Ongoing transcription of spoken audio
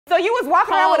you was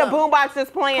walking around with a boombox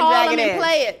just playing Jagged Edge.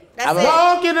 Play it. That's it.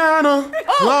 Walking down a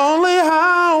lonely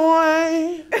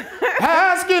highway,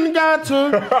 asking God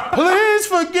to please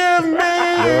forgive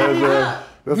me.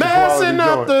 Messing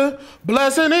up the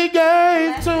blessing he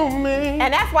gave to me.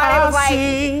 And that's why it was like,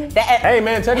 hey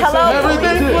man, Teddy hello, singing.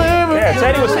 Everything flavor. Yeah,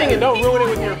 Teddy was singing. Don't ruin it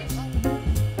with your.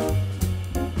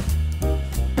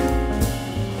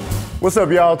 What's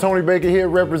up, y'all? Tony Baker here,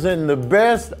 representing the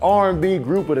best R&B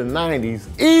group of the 90s,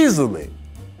 easily.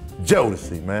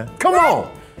 Jodeci, man. Come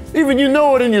on. Even you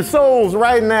know it in your souls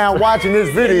right now watching this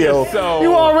video.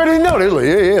 You already know. They're like,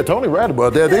 yeah, Tony right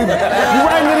about that. You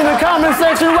writing it in the comment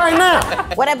section right now.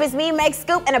 What up, it's me, Meg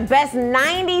Scoop, and the best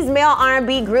 90s male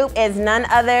R&B group is none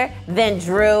other than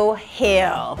Dru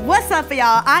Hill. What's up for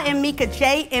y'all? I am Mika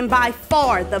J, and by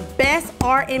far the best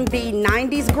R&B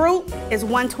 90s group is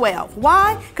 112.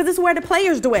 Why? Because it's where the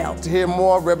players dwell. To hear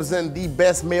more, representing the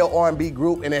best male R&B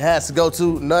group, and it has to go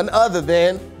to none other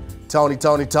than Tony.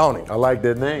 I like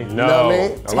that name. You know what I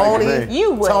mean? Tony.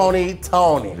 You would. Tony.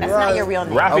 That's not your real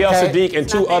name. Raphael Sadiq and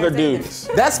two other dudes.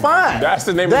 That's fine. That's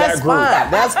the name of that group.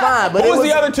 That's fine. But What was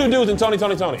the other two dudes in Tony?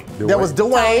 There was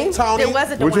Dwayne. Tony. There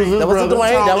was a Which was Dwayne. his That was brother.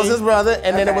 Dwayne. That was his brother.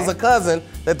 And then there was a cousin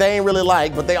that they ain't really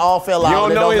like, but they all fell out. You don't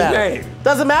and it know his matter. name.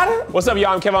 Doesn't matter? What's up, y'all?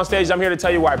 I'm Kev on Stage. I'm here to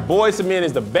tell you why Boyz II Men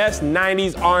is the best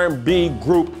 90s R&B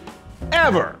group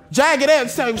ever. Jagged Edge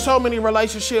saved so many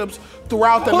relationships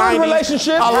throughout the What 90s.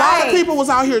 relationship? A lot of people was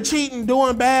out here cheating,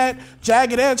 doing bad.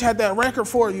 Jagged Edge had that record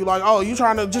for you. Like, oh, you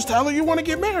trying to just tell her you want to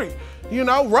get married. You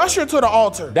know, rush her to the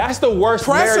altar. That's the worst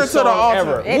Press her marriage to the song altar.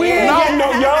 ever. It We is. ain't getting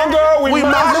no younger. We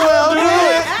might as well do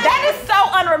it. That is so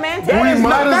unromantic. We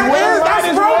might as well. That's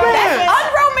That is romance. That's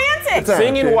unromantic.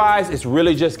 Singing wise, it's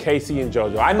really just Casey and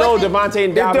JoJo. I know Devontae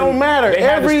and Dalvin. It don't matter. They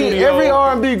have the studio. Every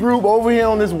R&B group over here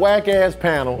on this whack ass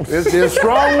panel, there's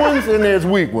strong ones and there's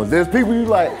weak ones. There's people you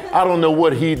like, I don't know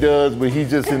what he does, but he's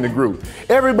just in the group.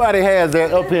 Everybody has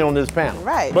that up here on this panel.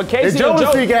 Right. But And Casey and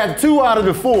Jodeci JoJo. got 2 out of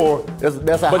the 4. That's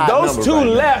a But hot those number two right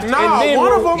now. left, No, and then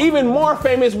one of were them- even more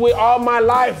famous with All My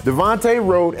Life. Devontae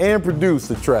wrote and produced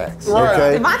the tracks. Right.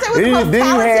 Okay. Devontae was the most then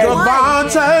you talented had one.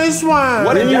 Devontae Swine.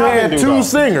 What Then did you Dalvin had do, 2 though?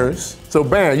 singers. So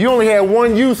bam, you only had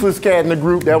one useless cat in the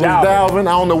group. That was Dalvin. Dalvin.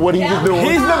 I don't know what he was doing.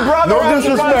 He's the brother No of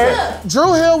disrespect.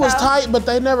 Drew Hill was tight, but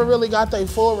they never really got their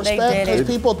full They respect because didn't.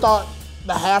 people thought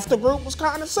the half the group was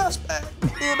kind of suspect.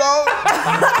 You know?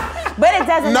 But it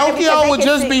doesn't matter because Nokio they would can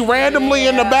just see- be randomly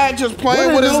in the back just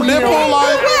playing What with is his Nokio? nipple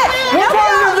like, what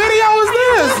part of the video is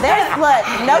this? There's, look,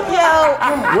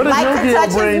 Nokio What does liked to Nokio touch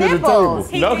bring to his the nipples.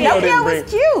 table? Nokio didn't was bring.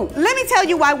 cute. Let me tell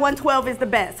you why 112 is the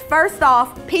best. First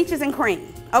off, peaches and cream.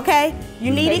 Okay?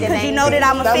 You need it because you know that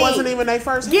I'm a That fiend. wasn't even their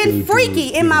first hit. Getting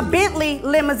freaky in my Bentley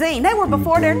limousine. They were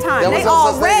before their time. There They was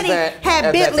no such thing already as that had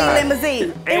at that Bentley time. limousine.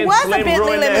 It And was a Slim Bentley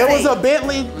ruined that. limousine. It was a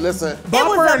Bentley Listen.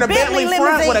 bumper a and a Bentley Bentley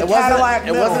front with a limousine. Cadillac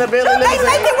It wasn't a middle. Bentley They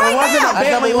limousine. make it right It wasn't now. a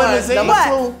Bentley Number one. limousine.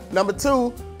 What? Number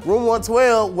two, Room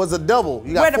 112 was a double.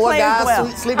 You Where got the 4 players guys dwell.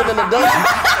 sleeping in the double.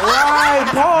 Right,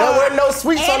 There Paul. were no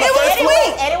suites on And the it was first sweet.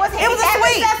 floor. And it was It was a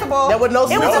suite. accessible. There were no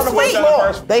suites was a on the suite.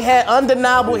 first floor. They had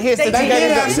undeniable hits. They that you did.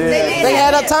 gave them. They They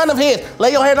had a did. ton of hits.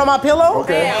 Lay your head on my pillow.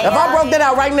 Okay. If I broke that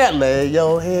out right now, lay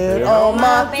your head on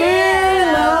my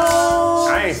pillow.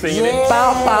 I ain't singing it.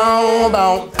 Bow, bow,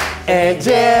 bow. And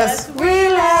just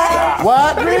relax.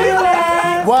 What?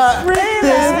 Relax. What?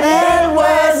 This man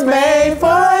was made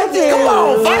for you. Come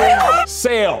on,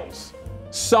 Sales,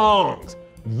 songs,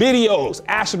 videos,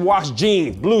 acid wash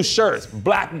jeans, blue shirts,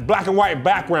 black and white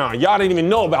background. Y'all didn't even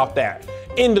know about that.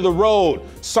 End of the road,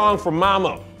 song for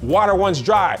mama, water once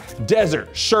dry, desert,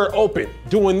 shirt open,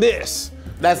 doing this.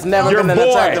 That's never Your been an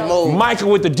attractive boy, move.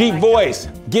 Michael with the deep voice,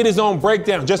 get his own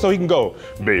breakdown just so he can go,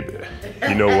 baby,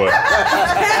 you know what?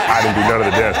 I didn't do none of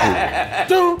the dance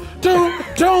moves.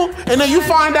 Don't. And then you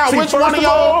find out which one of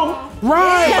y'all.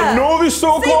 Right. I know these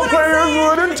so-called what I'm players saying?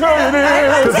 wouldn't tell you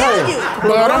I this. tell you.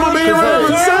 But I'm gonna be real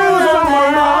on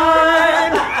my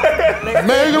mind.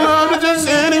 Make love to just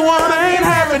anyone ain't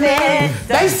happening.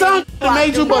 They sung that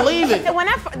made you believe it. So when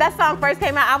that song first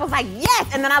came out, I was like, yes.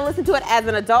 And then I listened to it as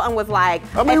an adult and was like,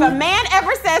 I mean, if a man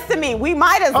ever says to me, we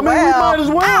might as I mean, well, we might as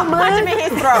well, I'll man. punch him in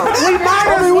his throat. We might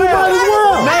as We might as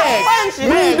well.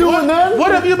 Meg, We ain't doing nothing.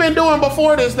 what have you been doing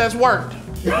before this that's worked?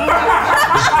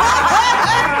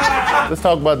 Let's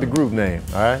talk about the group name,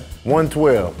 all right?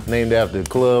 112, named after a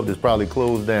club that's probably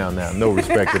closed down now. No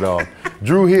respect at all.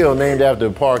 Dru Hill, named after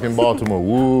a park in Baltimore.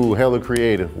 Woo, hella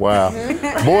creative. Wow.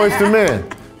 Boyz II Men.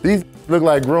 These look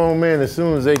like grown men as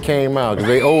soon as they came out, because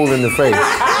they old in the face.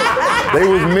 They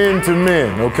was men to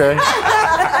men, okay?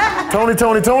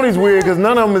 Tony's weird because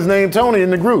none of them is named Tony in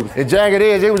the group. And Jagged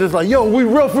Edge, they were just like, yo, we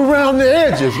rough around the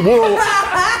edges. Well,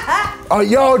 Oh,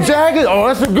 y'all jagged? Oh,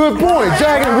 that's a good point.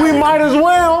 Jagged, we might as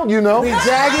well, you know.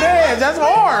 Jagged edge, that's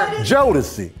hard.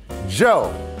 Jodeci,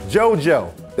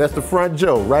 JoJo. That's the front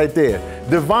Joe right there.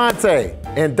 Devontae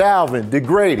and Dalvin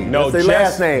DeGrady. No, that's their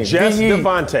last name. Just D-E.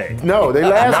 Devontae. No, their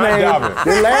last Not name. Dalvin.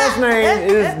 Their last name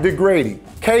is DeGrady.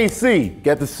 KC,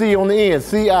 got the C on the end.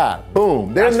 CI.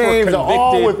 Boom. Their That's for names are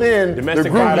all convicted within the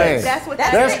domestic group violence. name.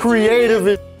 That's That's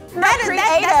creative. Not creative.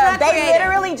 not They creative.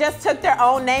 literally just took their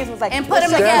own names, was like, And put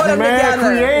them let's just together. put them That's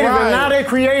together. creative, Right. and now they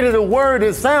created a word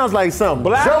that sounds like something.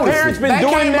 Black Jodeci. parents been They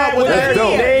doing came that up with with their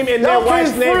that. name and their Y'all wife's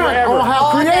can't name front forever. on how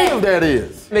All day. creative that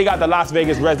is. They got the Las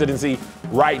Vegas residency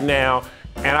right now,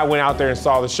 and I went out there and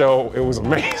saw the show. It was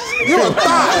amazing. You a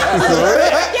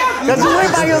thought. Because you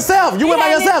went by yourself. You went by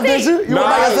yourself, didn't you? You went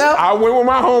by yourself? I went with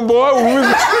my homeboy. We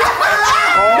was-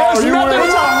 There's you nothing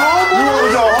went- wrong. You went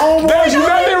with your homeboy? There's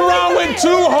nothing wrong with two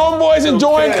homeboys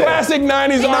enjoying classic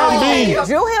 90s R&B.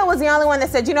 Drew Hill was the only one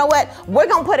that said, you know what? We're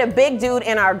gonna put a big dude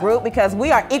in our group because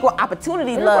we are equal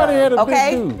opportunity Everybody had love. a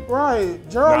Okay? big dude. Right.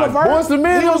 Gerald Nah, Levert. Boys to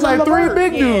Men, He there was like in 3 Levert.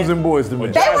 big dudes in Boys to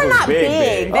Men. They Jazz were was not big, big.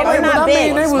 big. They Okay, were but not I mean,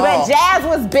 big. they was- But Jazz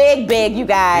was big, you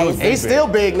guys. He's still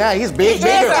big now. He's big, He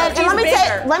bigger. is,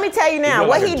 and let me tell you now, look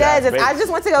what like he a does Jazz is, I bass.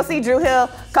 just went to go see Drew Hill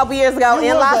a couple years ago in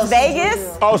was Las go see Vegas. Drew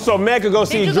Hill. Oh, so Meg could go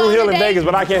see you Drew go Hill on in a date? Vegas,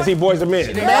 but I can't see Boys to Men.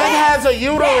 Meg has a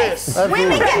uterus.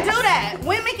 Women can do that.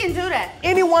 Women can do that.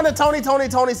 Any one of Tony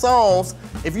songs,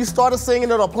 if you started singing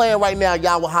it or playing right now,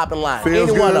 y'all will hop in line. Feels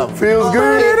Any one good. of them. Feels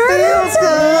good. Feels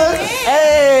good.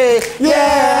 Hey,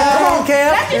 yeah. Come on,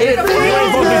 Cam. It You ain't supposed to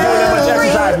be doing that much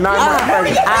exercise 9 months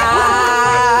pregnant.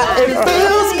 It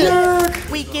feels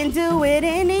good. We can do it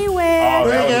anywhere. Oh,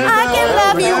 that was I can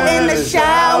love you in the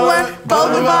shower.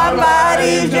 Both of our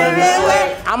bodies driven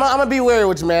wet. I'm gonna be weary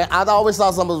with you, man. I always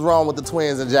thought something was wrong with the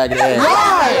twins and Jagged Edge.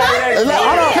 Right. Hold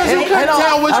on. Because you couldn't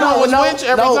tell which one was which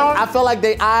every time. I feel like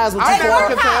their eyes were too I never far.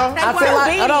 could tell. I feel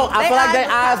like I feel like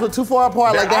their eyes were too far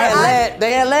apart. Like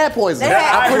they had lead poisoning.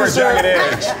 I'm pretty sure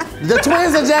the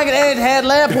twins and Jagged Edge had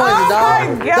lead poisoning,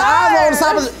 dog. my The eyes were on the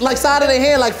side of, like side of their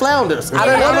head like flounders. I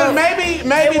don't Well, then know.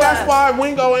 maybe that's why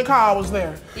Wingo and Kyle was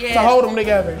there to hold them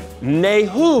together. Nay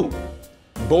who?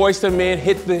 Boys to Men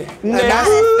hit the. And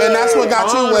that's what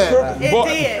got you wet.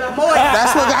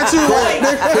 That's what got you wet.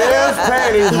 Kevin's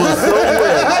panties was so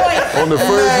wet on the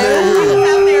first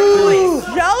day.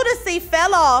 Jodeci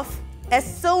fell off as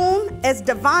soon as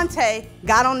Devontae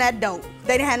got on that dope.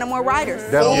 They didn't have no more writers.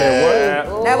 That was that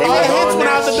what? That was All the it. hits went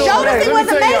out the door. Jodeci Let me was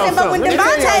tell y'all amazing, but when something.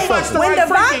 Let me tell y'all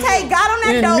Devontae got on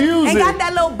that In dope music- and got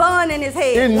that little bun in his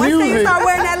head, in once they music- start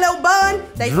wearing that little bun,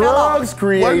 they fell off. Drugs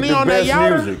create Wasn't he the on that best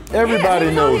Yowder? music. Everybody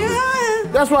Yeah, knows he was on-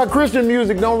 it. That's why Christian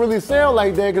music don't really sell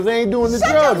like that, because they ain't doing the Shut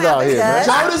your drugs out mouth, here, man.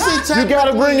 Jodeci You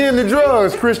gotta bring in the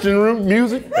drugs, Christian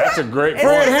music. That's a great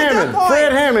Fred It's a good Hammond, point.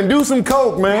 Fred Hammond, do some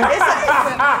coke, man.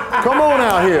 Come on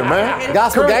out here, man.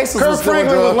 Gospel Kirk, gangsters Kirk was doing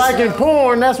Franklin was drugs. liking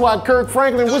porn. That's why Kirk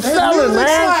Franklin was selling, music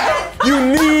man. slap. You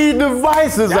need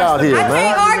devices out here, I can't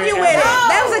man. argue with it.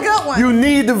 That was a good one. You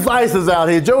need devices out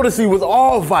here. Jodeci was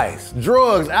all vice.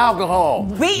 Drugs, alcohol,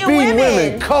 Beating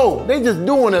women. coke. They just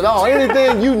doing it all.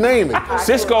 Anything, you name it.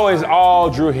 Cisco is all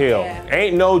Drew Hill.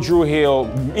 Ain't no Drew Hill,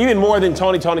 even more than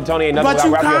Tony ain't nothing But without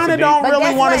you Rap kind of USB. don't But really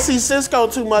guess want to what? see Cisco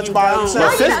too much by But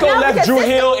himself. Cisco No, left because Drew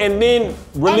Cisco- Hill and then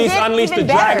released did Unleash the even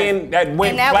better. Dragon that went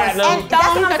And that was- platinum. And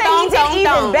that's what I'm saying. He did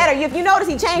even better. If you notice,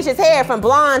 he changed his hair from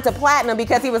blonde to platinum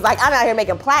because he was like, I'm out here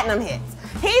making platinum hits.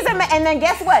 And then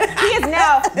guess what? He is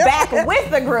now back with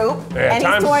the group, Yeah, and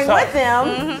times he's touring is tough. with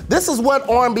them. This is what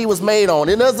R&B was made on.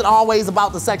 It isn't always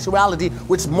about the sexuality,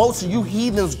 which most of you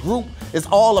heathens group is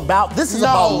all about. This is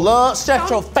about love. Shut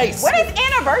your face. What is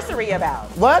Anniversary about?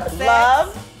 What?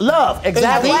 Love. Love,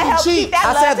 exactly. What What helps cheap. keep that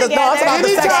I love said together? no, it's about the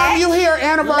sex. Anytime you hear Lay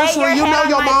anniversary, your you know head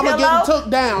your on my mama pillow. getting took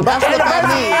down. That's what that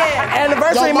means.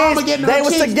 Anniversary Your mama means getting they her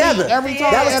was cheeks together. beat every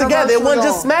time That was together. It wasn't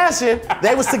just anniversary smashing.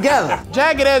 They was together.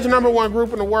 Jagged Edge, #1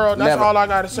 group in the world. That's Never. all I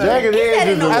gotta say. Jagged Edge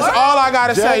is That's all I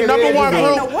gotta say. Jagged Edge #1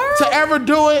 is a- group to ever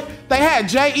do it. They had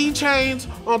J.E. chains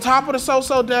on top of the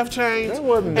So-So Def chains, That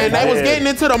wasn't and that they was bad. getting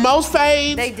into the most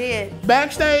fades. They did.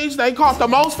 Backstage, they caught the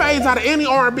most fades out of any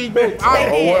R&B group.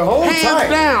 hold Hands tight.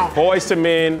 down. Boys to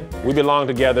Men, we belong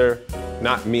together.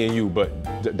 Not me and you, but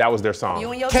that was their song.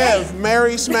 You and your Kev, date.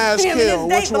 Marry, Smash, Him and Kill. his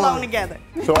date Which belong one? together.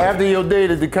 So after your date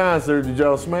at the concert, did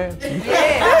y'all smash? Yeah.